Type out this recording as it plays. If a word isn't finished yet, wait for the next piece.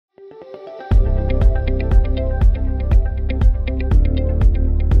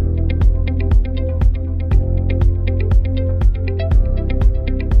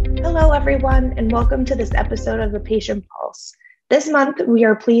everyone, and welcome to this episode of The Patient Pulse. This month, we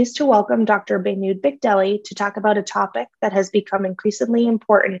are pleased to welcome Dr. Behnood Bikdeli to talk about a topic that has become increasingly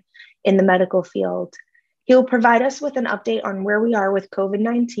important in the medical field. He will provide us with an update on where we are with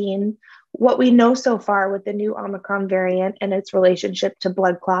COVID-19, what we know so far with the new Omicron variant and its relationship to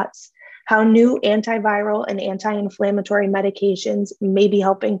blood clots, how new antiviral and anti-inflammatory medications may be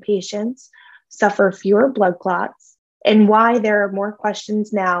helping patients suffer fewer blood clots, and why there are more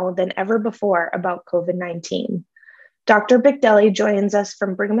questions now than ever before about COVID-19. Dr. Bikdeli joins us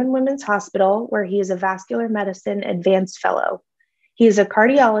from Brigham and Women's Hospital, where he is a Vascular Medicine Advanced Fellow. He is a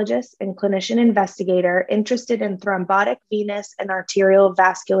cardiologist and clinician-investigator interested in thrombotic, venous, and arterial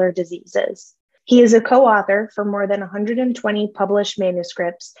vascular diseases. He is a co-author for more than 120 published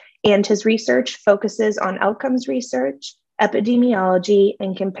manuscripts, and his research focuses on outcomes research, epidemiology,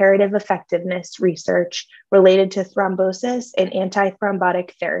 and comparative effectiveness research related to thrombosis and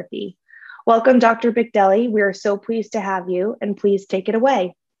antithrombotic therapy. Welcome, Dr. Bikdeli. We are so pleased to have you, and please take it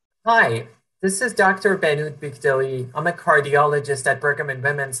away. Hi, this is Dr. Behnood Bikdeli. I'm a cardiologist at Brigham and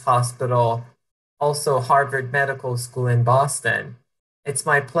Women's Hospital, also Harvard Medical School in Boston. It's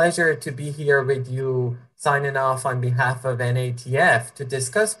my pleasure to be here with you, signing off on behalf of NATF to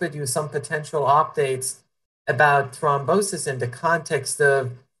discuss with you some potential updates about thrombosis in the context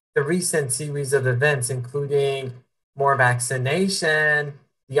of the recent series of events, including more vaccination,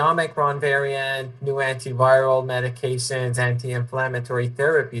 the Omicron variant, new antiviral medications, anti-inflammatory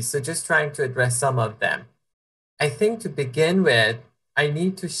therapies. So just trying to address some of them. I think to begin with, I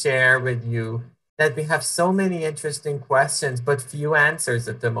need to share with you that we have so many interesting questions, but few answers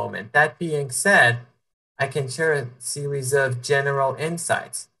at the moment. That being said, I can share a series of general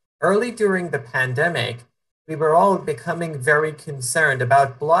insights. Early during the pandemic, we were all becoming very concerned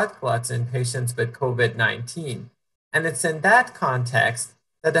about blood clots in patients with COVID-19. And it's in that context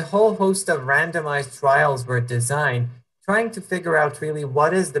that a whole host of randomized trials were designed, trying to figure out really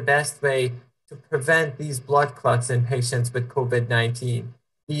what is the best way to prevent these blood clots in patients with COVID-19,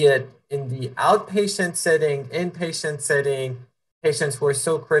 be it in the outpatient setting, inpatient setting, patients who are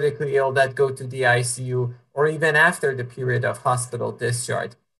so critically ill that go to the ICU, or even after the period of hospital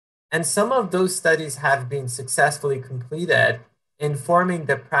discharge. And some of those studies have been successfully completed, informing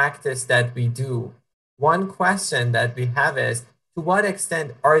the practice that we do. One question that we have is, to what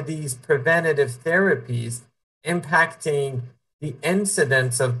extent are these preventative therapies impacting the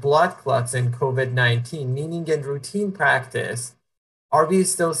incidence of blood clots in COVID-19, meaning in routine practice, are we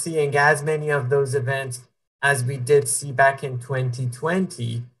still seeing as many of those events as we did see back in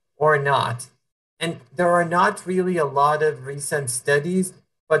 2020 or not? And there are not really a lot of recent studies,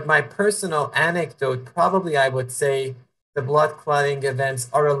 but my personal anecdote, probably I would say the blood clotting events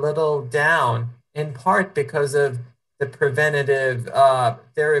are a little down, in part because of the preventative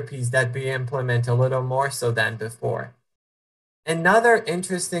therapies that we implement a little more so than before. Another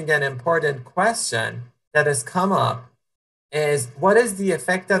interesting and important question that has come up is, what is the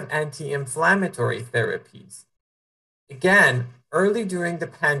effect of anti-inflammatory therapies? Again, early during the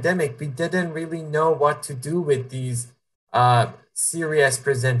pandemic, we didn't really know what to do with these serious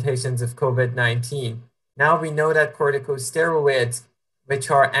presentations of COVID-19. Now we know that corticosteroids, which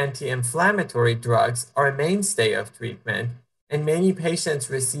are anti-inflammatory drugs, are a mainstay of treatment, and many patients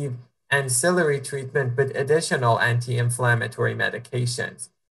receive ancillary treatment with additional anti-inflammatory medications.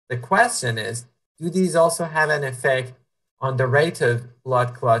 The question is, do these also have an effect on the rate of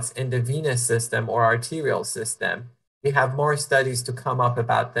blood clots in the venous system or arterial system? We have more studies to come up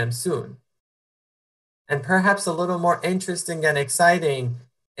about them soon. And perhaps a little more interesting and exciting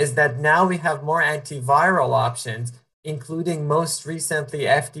is that now we have more antiviral options, including most recently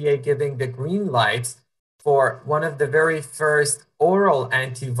FDA giving the green lights for one of the very first oral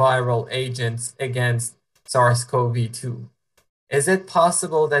antiviral agents against SARS-CoV-2. Is it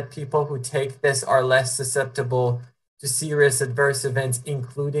possible that people who take this are less susceptible to serious adverse events,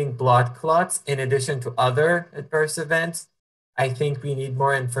 including blood clots, in addition to other adverse events? I think we need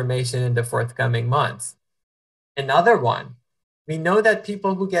more information in the forthcoming months. Another one, we know that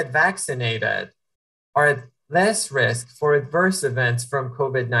people who get vaccinated are at less risk for adverse events from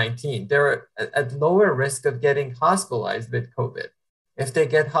COVID-19. They're at lower risk of getting hospitalized with COVID. If they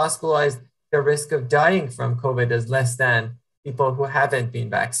get hospitalized, the risk of dying from COVID is less than people who haven't been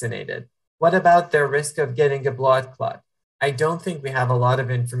vaccinated. What about their risk of getting a blood clot? I don't think we have a lot of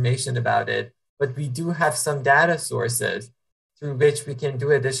information about it, but we do have some data sources through which we can do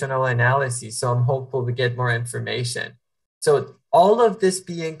additional analyses. So I'm hopeful we get more information. So all of this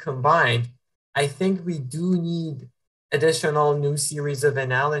being combined, I think we do need additional new series of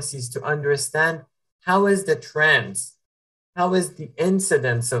analyses to understand how is the trends How is the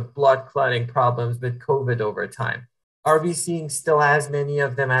incidence of blood clotting problems with COVID over time? Are we seeing still as many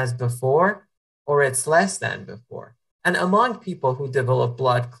of them as before, or it's less than before? And among people who develop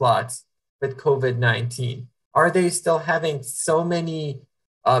blood clots with COVID-19, are they still having so many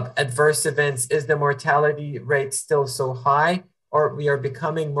adverse events? Is the mortality rate still so high, or we are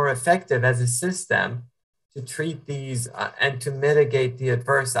becoming more effective as a system to treat these and to mitigate the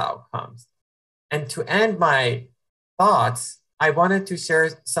adverse outcomes? And to end my thoughts, I wanted to share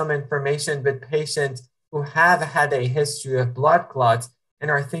some information with patients who have had a history of blood clots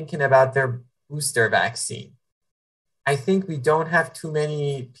and are thinking about their booster vaccine. I think we don't have too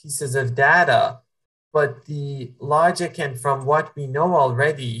many pieces of data, but the logic and from what we know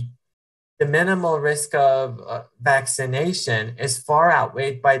already, the minimal risk of vaccination is far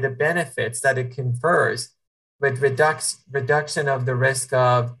outweighed by the benefits that it confers with reduction of the risk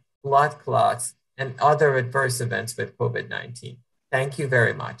of blood clots and other adverse events with COVID-19. Thank you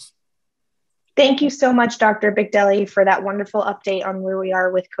very much. Thank you so much, Dr. Bikdeli, for that wonderful update on where we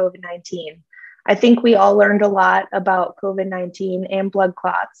are with COVID-19. I think we all learned a lot about COVID-19 and blood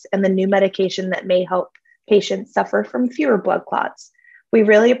clots and the new medication that may help patients suffer from fewer blood clots. We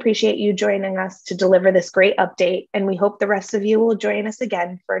really appreciate you joining us to deliver this great update, and we hope the rest of you will join us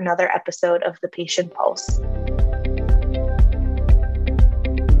again for another episode of The Patient Pulse.